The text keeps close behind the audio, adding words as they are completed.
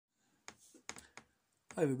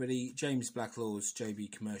Hi everybody, James Blacklaw's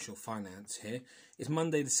JB Commercial Finance here. It's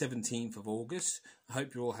Monday the 17th of August. I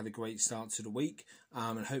hope you all had a great start to the week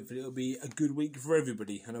and hopefully it'll be a good week for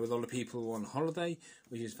everybody. I know a lot of people are on holiday,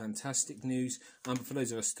 which is fantastic news, but for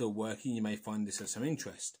those of us still working, you may find this of some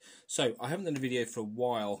interest. So I haven't done a video for a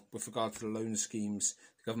while with regard to the loan schemes,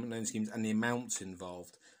 the government loan schemes and the amounts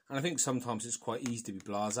involved. And I think sometimes it's quite easy to be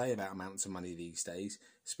blasé about amounts of money these days,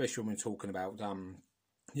 especially when we're talking about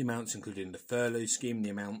the amounts included in the furlough scheme, the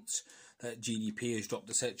amounts that GDP has dropped,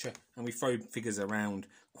 etc. And we throw figures around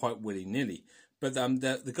quite willy-nilly. But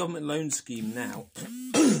the government loan scheme now,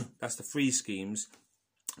 that's the three schemes,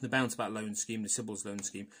 the Bounce Back Loan Scheme, the CBILS Loan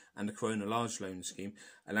Scheme and the Corona Large Loan Scheme,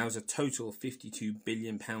 allows a total of £52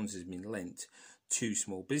 billion has been lent to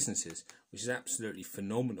small businesses, which is absolutely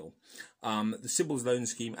phenomenal. The CBILS loan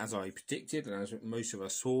scheme, as I predicted and as most of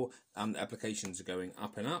us saw, the applications are going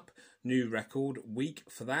up and up. New record week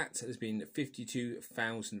for that has been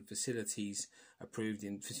 52,000 facilities approved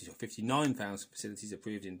in 59,000 facilities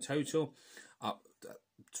approved in total.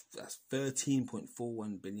 That's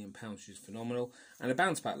 £13.41 billion, which is phenomenal. And the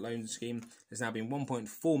Bounce Back Loan Scheme, there's now been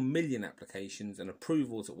 1.4 million applications and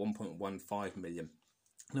approvals at 1.15 million.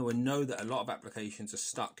 Now, I know that a lot of applications are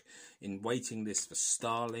stuck in waiting lists for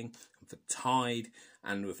Starling and for Tide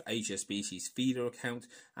and with HSBC's feeder account.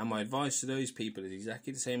 And my advice to those people is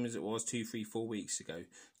exactly the same as it was 2, 3, 4 weeks ago.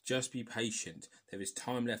 Just be patient. There is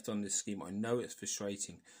time left on this scheme. I know it's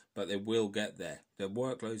frustrating, but they will get there. The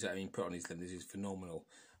workloads that are being put on these lenders is phenomenal.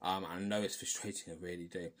 I know it's frustrating, I really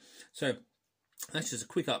do. So that's just a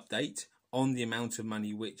quick update on the amount of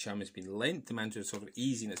money which has been lent, the amount of sort of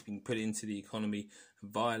easing that's been put into the economy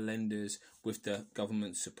via lenders with the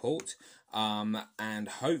government support. And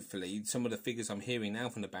hopefully some of the figures I'm hearing now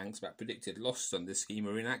from the banks about predicted losses on this scheme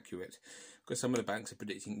are inaccurate, because some of the banks are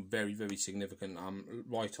predicting very, very significant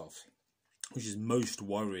write-offs, which is most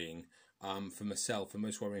worrying for myself and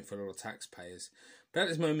most worrying for a lot of taxpayers. But at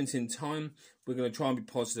this moment in time, we're going to try and be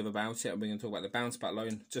positive about it, and we're going to talk about the Bounce Back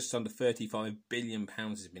Loan. Just under £35 billion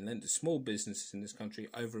has been lent to small businesses in this country,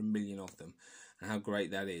 over 1 million of them, and how great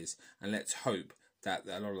that is. And let's hope that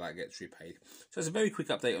a lot of that gets repaid. So that's a very quick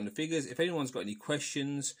update on the figures. If anyone's got any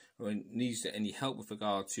questions or needs any help with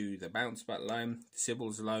regard to the Bounce Back Loan, the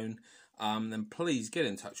CBILS loan, then please get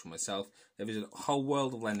in touch with myself. There is a whole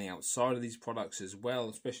world of lending outside of these products as well,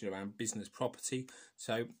 especially around business property.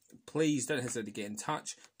 So please don't hesitate to get in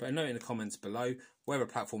touch. Put a note in the comments below, whatever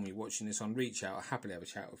platform you're watching this on, reach out. I'll happily have a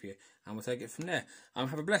chat with you and we'll take it from there.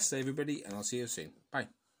 Have a blessed day, everybody, and I'll see you soon. Bye.